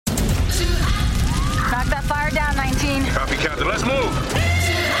Captain. Let's move.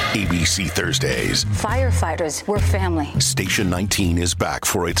 ABC Thursdays. Firefighters, we're family. Station 19 is back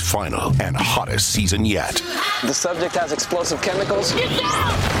for its final and hottest season yet. The subject has explosive chemicals. Get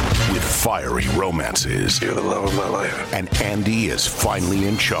down! With fiery romances. You're the love of my life. And Andy is finally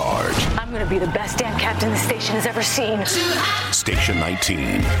in charge. I'm going to be the best damn captain the station has ever seen. Station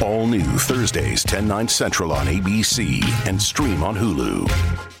 19. All new Thursdays, 10/9 Central on ABC and stream on Hulu.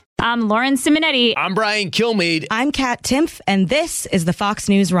 I'm Lauren Simonetti. I'm Brian Kilmeade. I'm Kat Timpf, and this is the Fox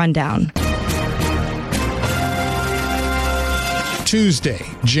News Rundown. Tuesday,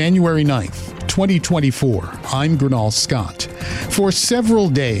 January 9th, 2024. I'm Gernal Scott. For several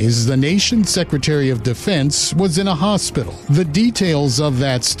days, the nation's Secretary of Defense was in a hospital. The details of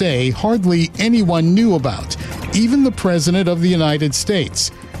that stay hardly anyone knew about, even the President of the United States.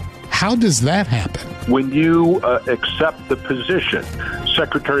 How does that happen? When you accept the position,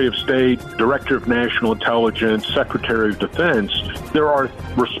 Secretary of State, Director of National Intelligence, Secretary of Defense, there are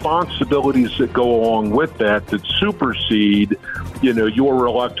responsibilities that go along with that supersede, your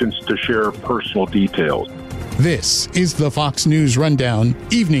reluctance to share personal details. This is the Fox News Rundown,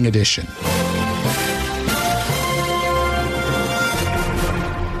 Evening Edition.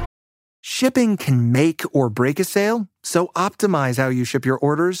 Shipping can make or break a sale, so optimize how you ship your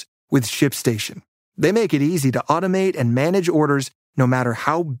orders with ShipStation. They make it easy to automate and manage orders no matter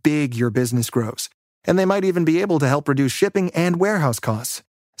how big your business grows. And they might even be able to help reduce shipping and warehouse costs.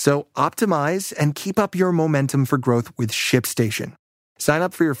 So optimize and keep up your momentum for growth with ShipStation. Sign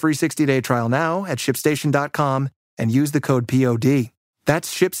up for your free 60-day trial now at ShipStation.com and use the code POD.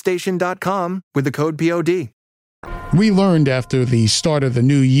 That's ShipStation.com with the code POD. We learned after the start of the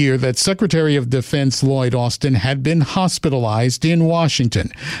new year that Secretary of Defense Lloyd Austin had been hospitalized in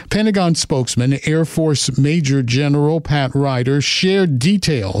Washington. Pentagon spokesman Air Force Major General Pat Ryder shared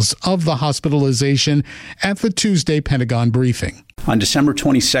details of the hospitalization at the Tuesday Pentagon briefing. On December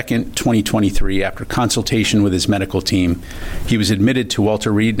 22, 2023, after consultation with his medical team, he was admitted to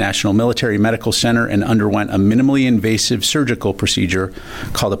Walter Reed National Military Medical Center and underwent a minimally invasive surgical procedure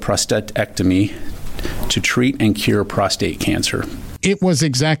called a prostatectomy to treat and cure prostate cancer. It was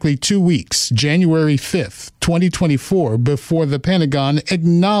exactly 2 weeks, January 5th, 2024, before the Pentagon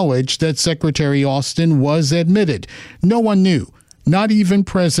acknowledged that Secretary Austin was admitted. No one knew, not even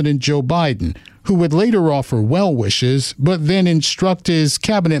President Joe Biden, who would later offer well wishes, but then instruct his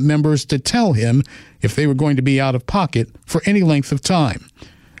cabinet members to tell him if they were going to be out of pocket for any length of time.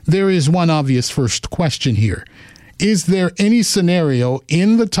 There is one obvious first question here. Is there any scenario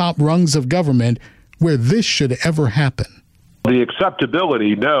in the top rungs of government where this should ever happen? The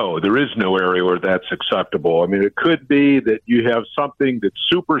acceptability, no, there is no area where that's acceptable. I mean, it could be that you have something that's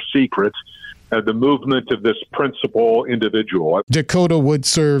super secret, the movement of this principal individual. Dakota Wood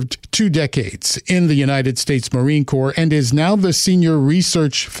served 2 decades in the United States Marine Corps and is now the Senior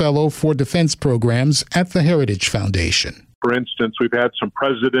Research Fellow for Defense Programs at the Heritage Foundation. For instance, we've had some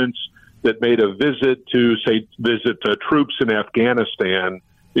presidents that made a visit to, visit troops in Afghanistan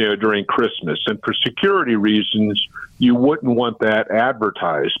during Christmas. And for security reasons, you wouldn't want that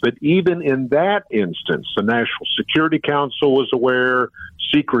advertised. But even in that instance, the National Security Council was aware,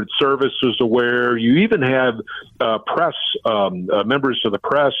 Secret Service was aware. You even have press members of the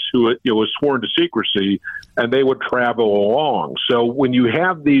press who was sworn to secrecy, and they would travel along. So when you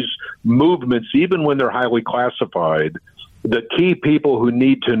have these movements, even when they're highly classified, the key people who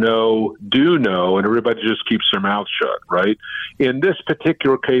need to know do know, and everybody just keeps their mouth shut, right? In this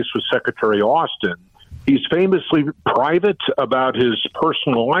particular case with Secretary Austin, he's famously private about his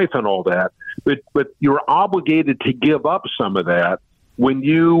personal life and all that, but you're obligated to give up some of that when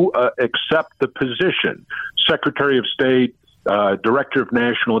you accept the position. Secretary of State, Director of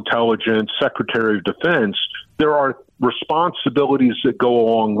National Intelligence, Secretary of Defense, there are responsibilities that go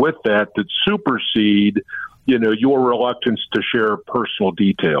along with that supersede your reluctance to share personal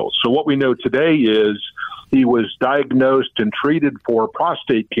details. So what we know today is he was diagnosed and treated for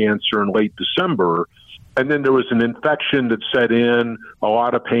prostate cancer in late December, and then there was an infection that set in, a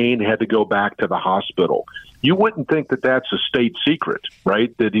lot of pain, had to go back to the hospital. You wouldn't think that that's a state secret,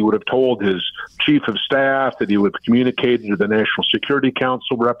 right? That he would have told his chief of staff, that he would have communicated to the National Security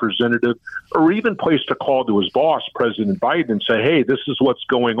Council representative, or even placed a call to his boss, President Biden, and say, hey, this is what's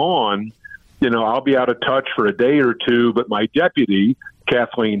going on. I'll be out of touch for a day or two, but my deputy,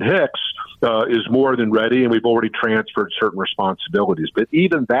 Kathleen Hicks, is more than ready, and we've already transferred certain responsibilities. But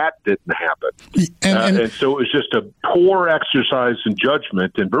even that didn't happen. And so it was just a poor exercise in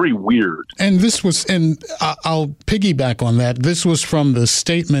judgment and very weird. And this was, and I'll piggyback on that. This was from the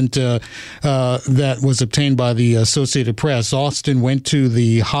statement that was obtained by the Associated Press. Austin went to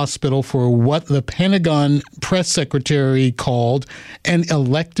the hospital for what the Pentagon press secretary called an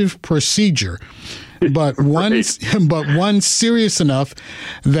elective procedure. But one serious enough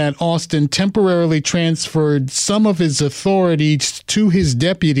that Austin temporarily transferred some of his authorities to his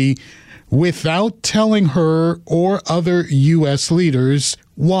deputy without telling her or other U.S. leaders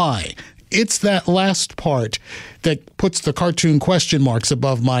why. It's that last part that puts the cartoon question marks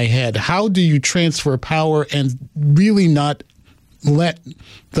above my head. How do you transfer power and really not let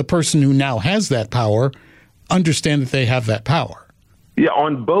the person who now has that power understand that they have that power? Yeah,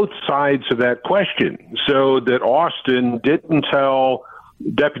 on both sides of that question. So that Austin didn't tell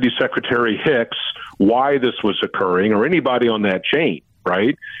Deputy Secretary Hicks why this was occurring or anybody on that chain,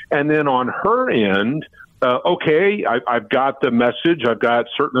 right? And then on her end, okay, I've got the message. I've got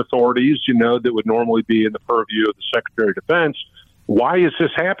certain authorities, that would normally be in the purview of the Secretary of Defense. Why is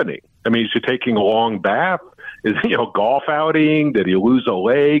this happening? I mean, is he taking a long bath? Is he, golf outing? Did he lose a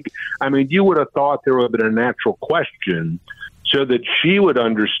leg? I mean, you would have thought there would have been a natural question so that she would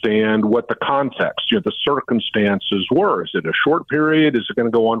understand what the context, the circumstances were. Is it a short period? Is it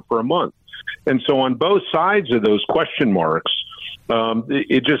going to go on for a month? And so on both sides of those question marks,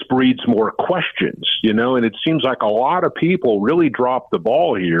 it just breeds more questions, and it seems like a lot of people really dropped the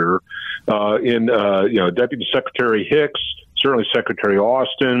ball here in Deputy Secretary Hicks, certainly Secretary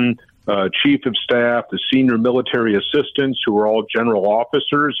Austin, Chief of Staff, the senior military assistants who are all general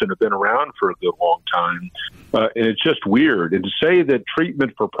officers and have been around for a good long time. And it's just weird. And to say that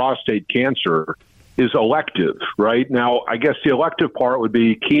treatment for prostate cancer is elective, right? Now, I guess the elective part would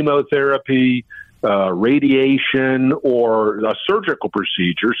be chemotherapy, radiation, or a surgical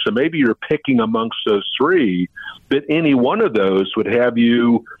procedure. So maybe you're picking amongst those three, but any one of those would have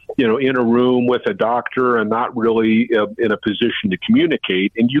you, in a room with a doctor and not really in a position to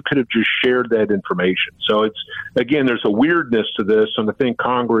communicate, and you could have just shared that information. So there's a weirdness to this, and I think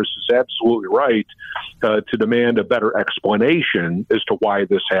Congress is absolutely right to demand a better explanation as to why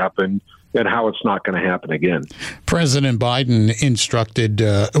this happened and how it's not going to happen again. President Biden instructed,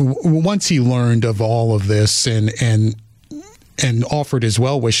 once he learned of all of this and offered his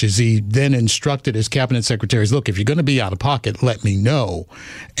well wishes, he then instructed his cabinet secretaries, look, if you're going to be out of pocket, let me know.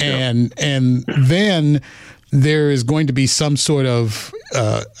 And then there is going to be some sort of,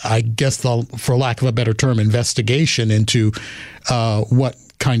 I guess, for lack of a better term, investigation into what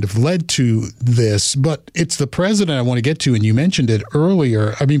kind of led to this. But it's the president I want to get to, and you mentioned it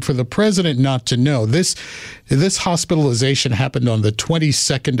earlier. I mean, for the president not to know, this hospitalization happened on the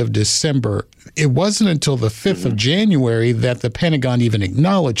 22nd of December. It wasn't until the 5th of January that the Pentagon even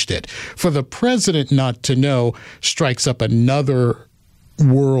acknowledged it. For the president not to know strikes up another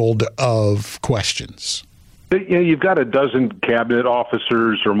world of questions. You've got a dozen cabinet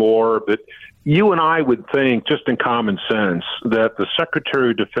officers or more, but you and I would think, just in common sense, that the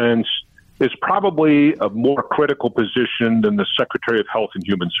Secretary of Defense is probably a more critical position than the Secretary of Health and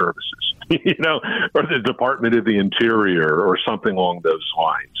Human Services, or the Department of the Interior or something along those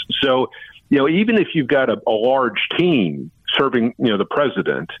lines. So, even if you've got a large team serving, the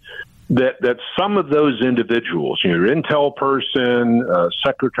president, that some of those individuals, your intel person,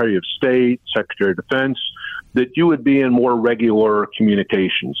 Secretary of State, Secretary of Defense, that you would be in more regular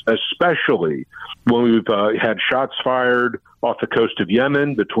communications, especially when we've had shots fired off the coast of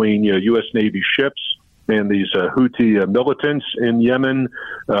Yemen between U.S. Navy ships and these Houthi militants in Yemen,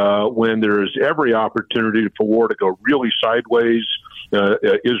 when there's every opportunity for war to go really sideways,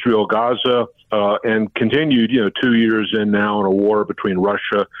 Israel, Gaza, and continued, 2 years in now in a war between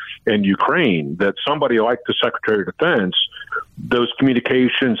Russia and Ukraine, that somebody like the Secretary of Defense, those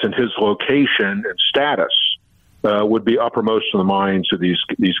communications and his location and status would be uppermost in the minds of these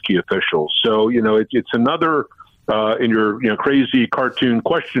key officials. So, it's another in your crazy cartoon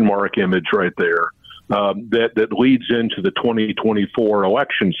question mark image right there that leads into the 2024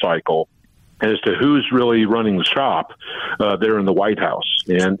 election cycle as to who's really running the shop there in the White House.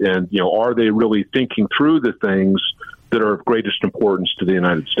 And are they really thinking through the things that are of greatest importance to the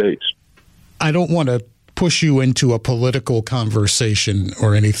United States? I don't want to push you into a political conversation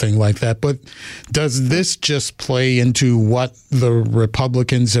or anything like that, but does this just play into what the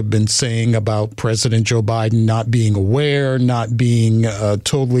Republicans have been saying about President Joe Biden not being aware, not being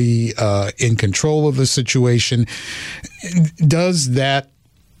totally in control of the situation? Does that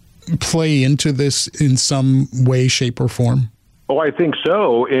play into this in some way, shape, or form? Oh, I think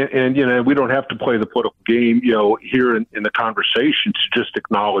so. And we don't have to play the political game, here in the conversation to just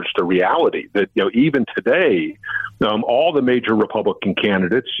acknowledge the reality that, even today, all the major Republican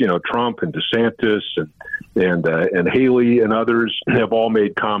candidates, Trump and DeSantis and Haley and others have all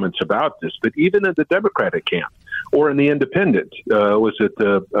made comments about this. But even in the Democratic camp or in the Independent, was it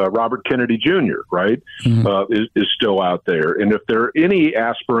Robert Kennedy Jr., right, is still out there. And if there are any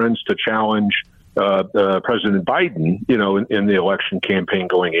aspirants to challenge President Biden, in the election campaign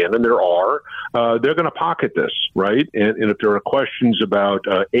going in, and there are, they're going to pocket this, right? And if there are questions about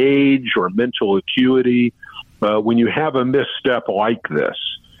age or mental acuity, when you have a misstep like this,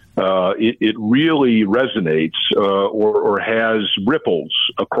 it really resonates or has ripples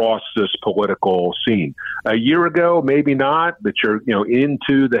across this political scene. A year ago, maybe not, but you're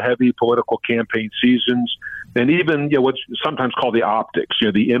into the heavy political campaign seasons, and even what's sometimes called the optics,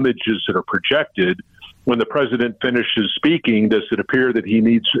 the images that are projected when the president finishes speaking. Does it appear that he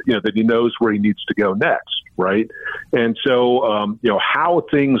needs, that he knows where he needs to go next, right? And so, how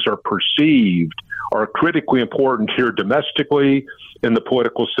things are perceived are critically important here domestically in the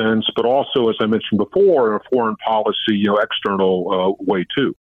political sense, but also, as I mentioned before, in a foreign policy, external way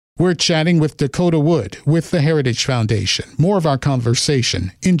too. We're chatting with Dakota Wood with the Heritage Foundation. More of our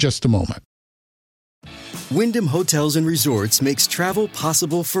conversation in just a moment. Wyndham Hotels and Resorts makes travel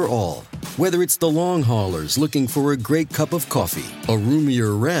possible for all. Whether it's the long haulers looking for a great cup of coffee, a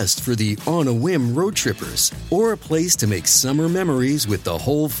roomier rest for the on-a-whim road trippers, or a place to make summer memories with the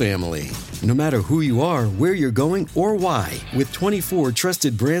whole family. No matter who you are, where you're going, or why, with 24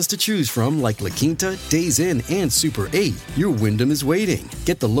 trusted brands to choose from like La Quinta, Days Inn, and Super 8, your Wyndham is waiting.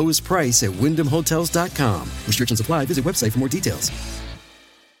 Get the lowest price at WyndhamHotels.com. Restrictions apply. Visit website for more details.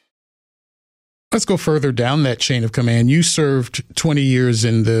 Let's go further down that chain of command. You served 20 years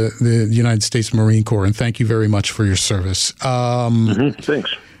in the United States Marine Corps, and thank you very much for your service.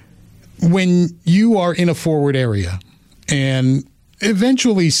 Thanks. When you are in a forward area, and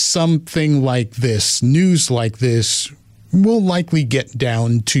eventually something like this, news like this, will likely get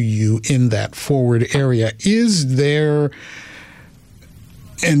down to you in that forward area, is there,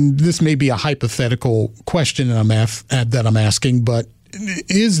 and this may be a hypothetical question that I'm asking, but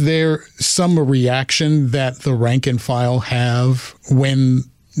is there some reaction that the rank and file have when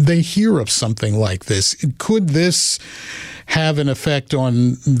they hear of something like this? Could this have an effect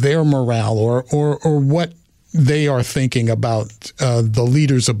on their morale or what they are thinking about the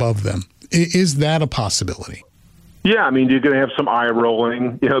leaders above them? Is that a possibility? Yeah, I mean, you're going to have some eye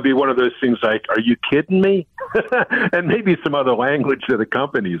rolling. It'll be one of those things like, are you kidding me? And maybe some other language that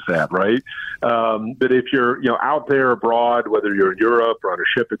accompanies that, right? But if you're, out there abroad, whether you're in Europe or on a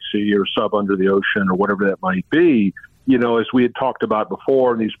ship at sea or sub under the ocean or whatever that might be, as we had talked about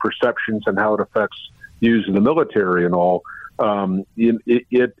before, these perceptions and how it affects use in the military and all, it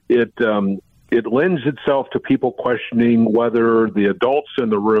lends itself to people questioning whether the adults in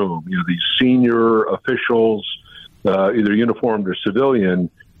the room, these senior officials, either uniformed or civilian,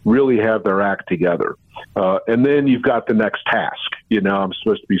 really have their act together. And then you've got the next task. I'm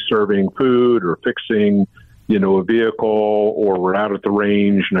supposed to be serving food or fixing, a vehicle, or we're out at the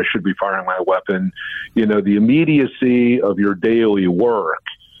range and I should be firing my weapon. The immediacy of your daily work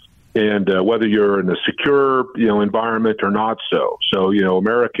and whether you're in a secure, environment or not so. So,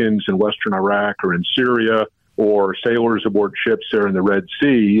 Americans in Western Iraq or in Syria or sailors aboard ships there in the Red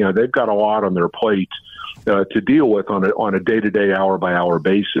Sea, they've got a lot on their plate to deal with on a day-to-day, hour-by-hour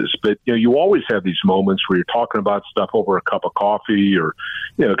basis. But, you always have these moments where you're talking about stuff over a cup of coffee or,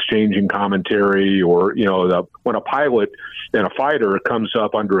 exchanging commentary or, when a pilot and a fighter comes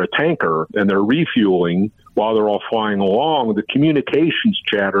up under a tanker and they're refueling while they're all flying along, the communications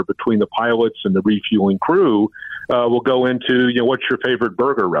chatter between the pilots and the refueling crew will go into, what's your favorite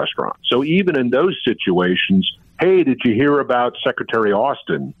burger restaurant? So even in those situations, hey, did you hear about Secretary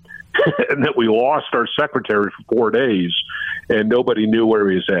Austin? And that we lost our secretary for 4 days and nobody knew where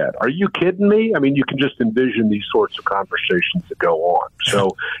he was at. Are you kidding me? I mean, you can just envision these sorts of conversations that go on.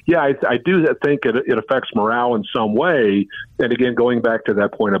 So, yeah, I do think it affects morale in some way. And again, going back to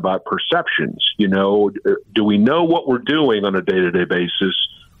that point about perceptions, do we know what we're doing on a day-to-day basis,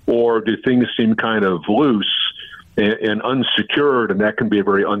 or do things seem kind of loose and unsecured, and that can be a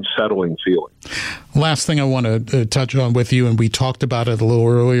very unsettling feeling. Last thing I want to touch on with you, and we talked about it a little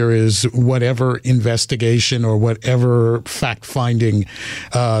earlier, is whatever investigation or whatever fact-finding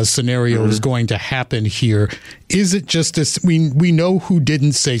scenario is going to happen here. Is it just as we know who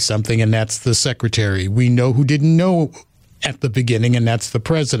didn't say something, and that's the secretary. We know who didn't know at the beginning, and that's the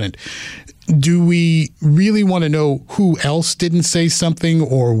president. Do we really want to know who else didn't say something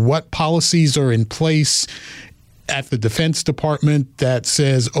or what policies are in place at the Defense Department that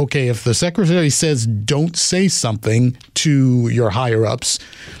says, okay, if the secretary says don't say something to your higher-ups,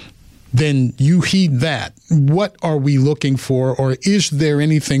 then you heed that. What are we looking for, or is there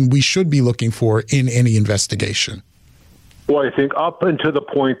anything we should be looking for in any investigation? Well, I think up until the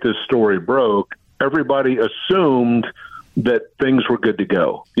point this story broke, everybody assumed that things were good to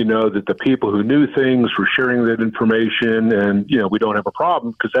go, that the people who knew things were sharing that information and, we don't have a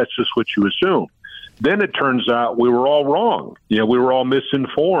problem because that's just what you assume. Then it turns out we were all wrong. We were all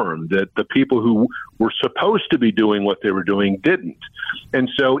misinformed, that the people who were supposed to be doing what they were doing didn't. And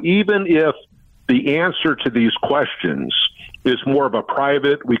so even if the answer to these questions is more of a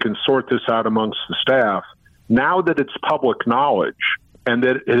private, we can sort this out amongst the staff, now that it's public knowledge, and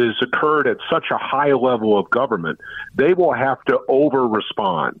that it has occurred at such a high level of government, they will have to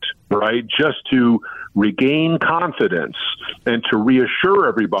over-respond, right, just to regain confidence and to reassure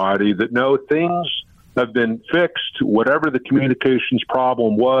everybody that, no, things have been fixed, whatever the communications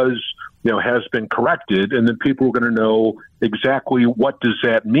problem was, has been corrected, and then people are going to know exactly what does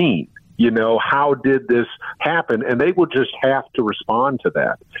that mean, how did this happen, and they will just have to respond to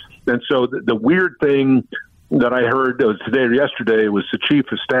that. And so the weird thing that I heard today or yesterday was the chief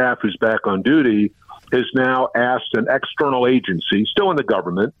of staff, who's back on duty, has now asked an external agency, still in the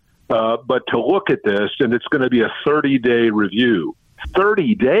government, but to look at this, and it's going to be a 30-day review.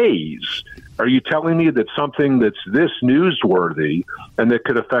 30 days? Are you telling me that something that's this newsworthy and that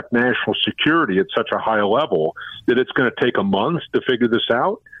could affect national security at such a high level, that it's going to take a month to figure this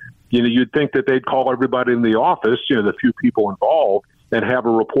out? You'd think that they'd call everybody in the office, the few people involved, and have a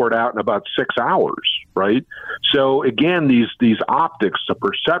report out in about 6 hours, right? So again, these optics, the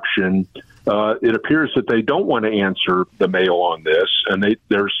perception, it appears that they don't want to answer the mail on this, and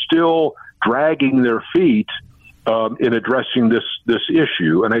they're still dragging their feet in addressing this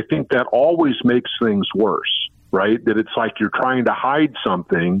issue. And I think that always makes things worse, right? That it's like you're trying to hide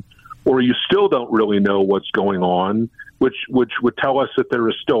something, or you still don't really know what's going on, which would tell us that there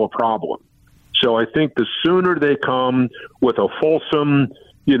is still a problem. So I think the sooner they come with a fulsome,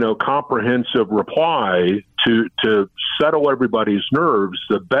 comprehensive reply to settle everybody's nerves,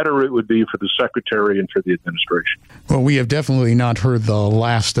 the better it would be for the secretary and for the administration. Well, we have definitely not heard the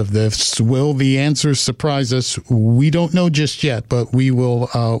last of this. Will the answers surprise us? We don't know just yet, but we will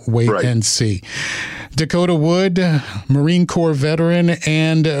wait and see. Dakota Wood, Marine Corps veteran,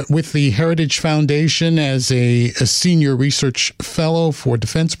 and with the Heritage Foundation as a senior research fellow for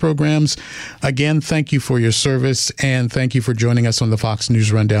defense programs. Again, thank you for your service, and thank you for joining us on the Fox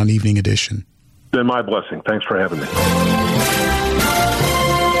News Rundown Evening Edition. Been my blessing. Thanks for having me.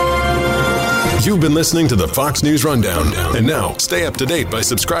 You've been listening to the Fox News Rundown. And now, stay up to date by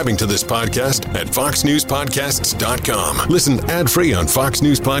subscribing to this podcast at foxnewspodcasts.com. Listen ad-free on Fox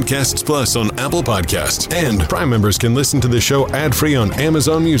News Podcasts Plus on Apple Podcasts. And Prime members can listen to the show ad-free on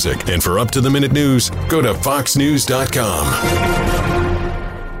Amazon Music. And for up-to-the-minute news, go to foxnews.com.